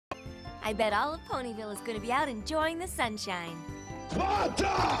I bet all of Ponyville is going to be out enjoying the sunshine. Sparta!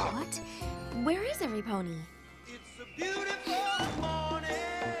 What? Where is every pony? It's a beautiful morning.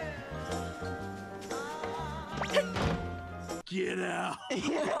 Get out!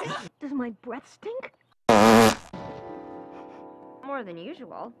 Does my breath stink? More than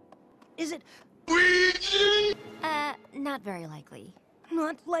usual. Is it Not very likely.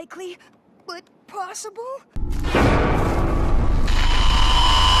 not likely, but possible?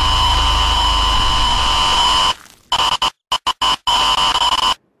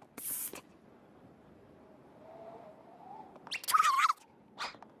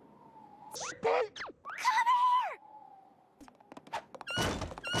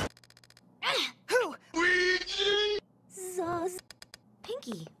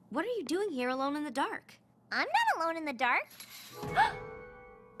 Pinky, what are you doing here alone in the dark? I'm not alone in the dark.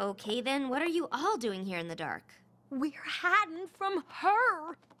 Okay, then what are you all doing here in the dark? We're hiding from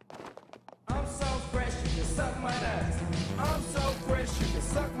her. I'm so fresh, you can suck my nuts. I'm so fresh, you can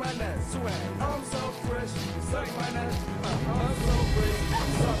suck my nuts. Swag. I'm so fresh, you can suck my nuts. I'm so fresh, you can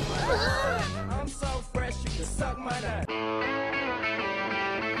suck my nuts. I'm so fresh, you can suck my nuts.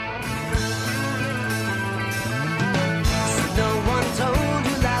 No one told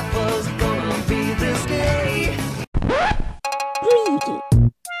you life was gonna be this day.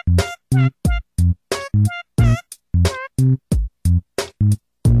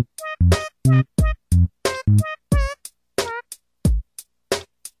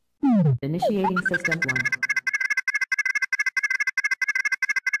 Initiating system 1.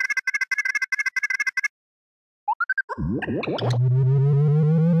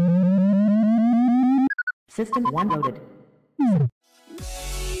 System 1 loaded.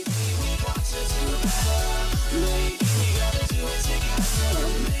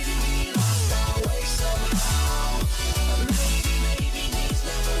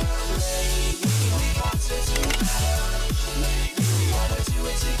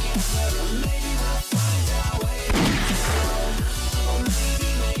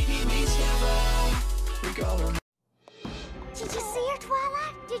 Did you see her,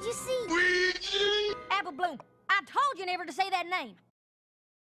 Twilight? Did you see? Apple Bloom, I told you never to say that name.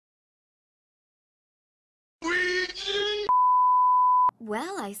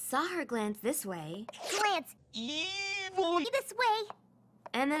 Well, I saw her glance this way, Glance Evil. this way.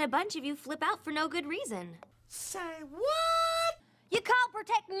 and then a bunch of you flip out for no good reason. Say what? You call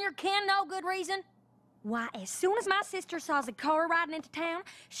protecting your kin no good reason? Why, as soon as my sister saw the car riding into town,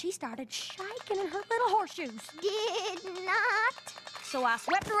 she started shaking in her little horseshoes. Did not. So I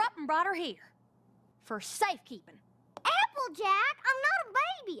swept her up and brought her here. For safekeeping. Applejack, I'm not a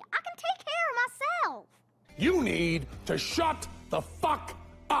baby. I can take care of myself. You need to shut the fuck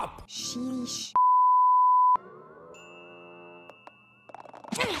up! Sheesh.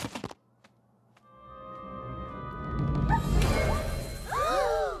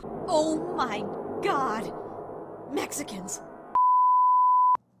 Oh my God! Mexicans.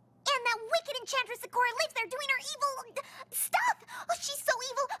 And that wicked enchantress Sakura lives there doing her evil stuff. Oh, she's so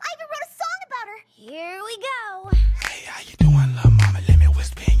evil. I even wrote a song about her. Here we go. Hey, how you doing, little mama? Let me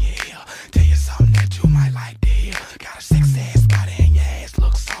whisper in your ear. Tell you something that you might like to hear. Got a sexy ass body and your ass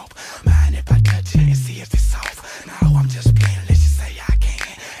looks soft. Mind if I touch it and see if it's soft? No, I'm just playing. Let's just say I can.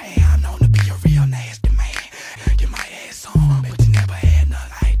 Hey, I'm known to be a real nasty man. Get my ass on, but you never had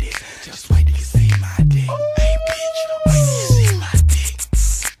nothing like this. Just wait till you see my dick. Hey, bitch, wait till you see my dick.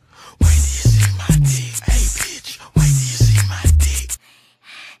 Wait till you see my dick. Hey, bitch, wait till you see my dick.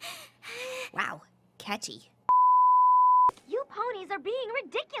 Wow, catchy. You ponies are being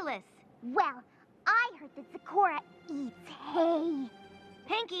ridiculous. Well, I heard that Sakura eats hay.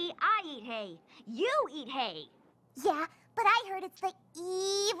 Pinky, I eat hay. You eat hay. Yeah, but I heard it's the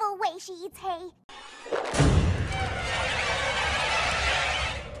evil way she eats hay.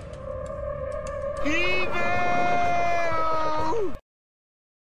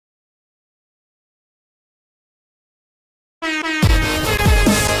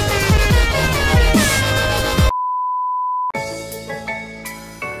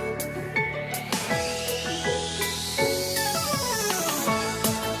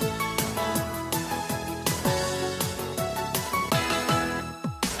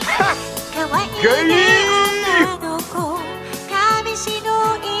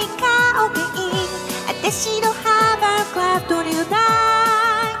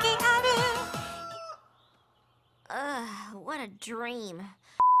 What a dream.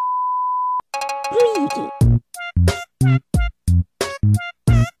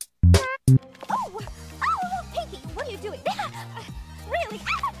 Oh, Pinky, what are you doing? Really?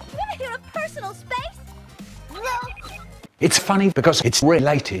 We're in a personal space? Well, It's funny because it's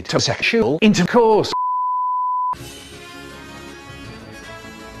related to sexual intercourse.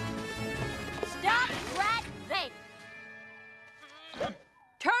 Stop right there.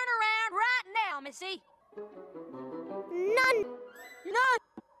 Turn around right now, Missy. None. None.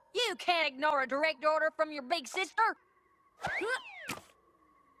 You can't ignore a direct order from your big sister.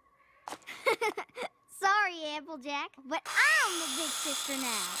 Sorry, Applejack, but I'm the big sister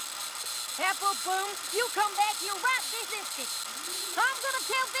now. Apple Bloom, you come back here right this instant. I'm gonna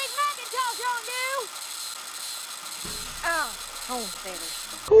tell Big Macintosh on you. Oh, home feathers.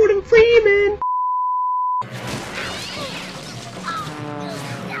 Gordon Freeman!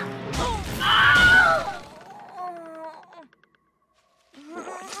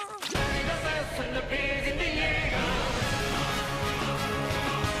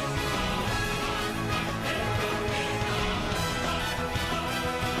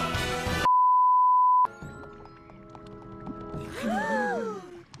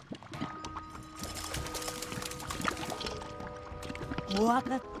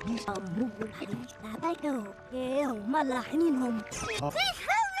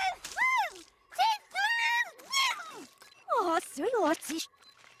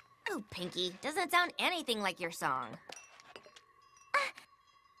 Oh, Pinky, doesn't sound anything like your song.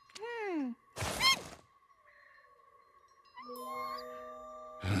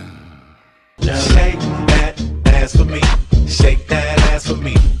 Shake that ass for me. Shake that ass for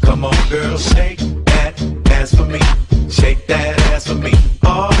me. Come on, girl, shake that ass for me. Shake that ass for me.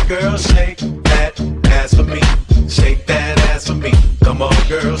 Oh, girl, shake that ass for me. Shake that ass for me. Come on,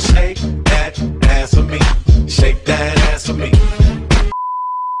 girl, shake that ass for me. Shake that ass for me.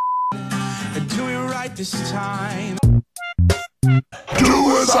 Do it right this time.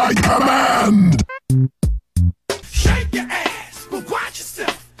 Do as I command! Shake your ass, but watch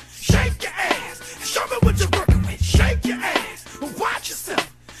yourself. Shake your ass, show me what you're working with. Shake your ass, but watch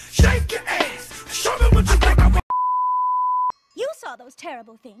yourself. Shake your ass, show me what you're working with. You saw those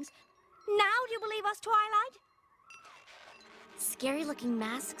terrible things. Now do you believe us, Twilight? Scary-looking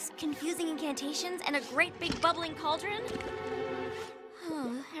masks, confusing incantations, and a great big bubbling cauldron?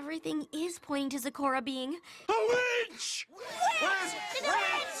 Everything is pointing to Zecora being... A witch! I'm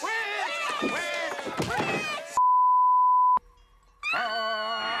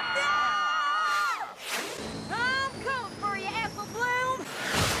coming for you, Apple Bloom!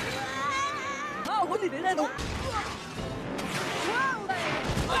 Oh, what did it do? Whoa there!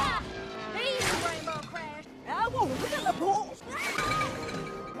 Ah, easy, Rainbow Crash! I won't get the ball!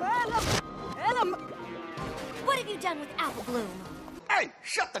 What have you done with Apple Bloom? Hey,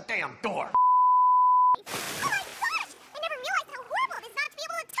 shut the damn door! Oh my gosh! I never realized how horrible it is not to be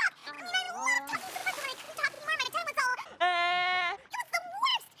able to talk. I mean, I love talking so much when I couldn't talk anymore. My tongue was all... It was the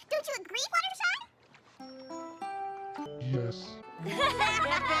worst! Don't you agree, Fluttershy? Yes.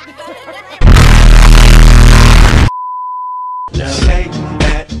 Shake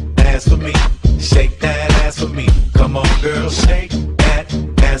that ass for me. Shake that ass for me. Come on, girl, shake that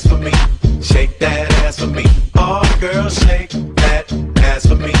ass for me. Shake that ass for me. Oh, girl, shake that ass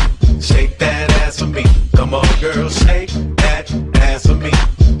for me. Shake that ass for me. Come on, girl, shake that ass for me.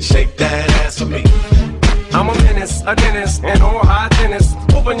 Shake that ass for me. I'm a menace, a dentist, and all high tennis.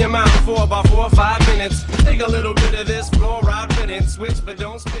 Open your mouth for about 4 or 5 minutes. Take a little bit of this fluoride, fit it, switch, but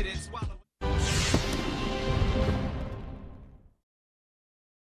don't spit it. Swallow.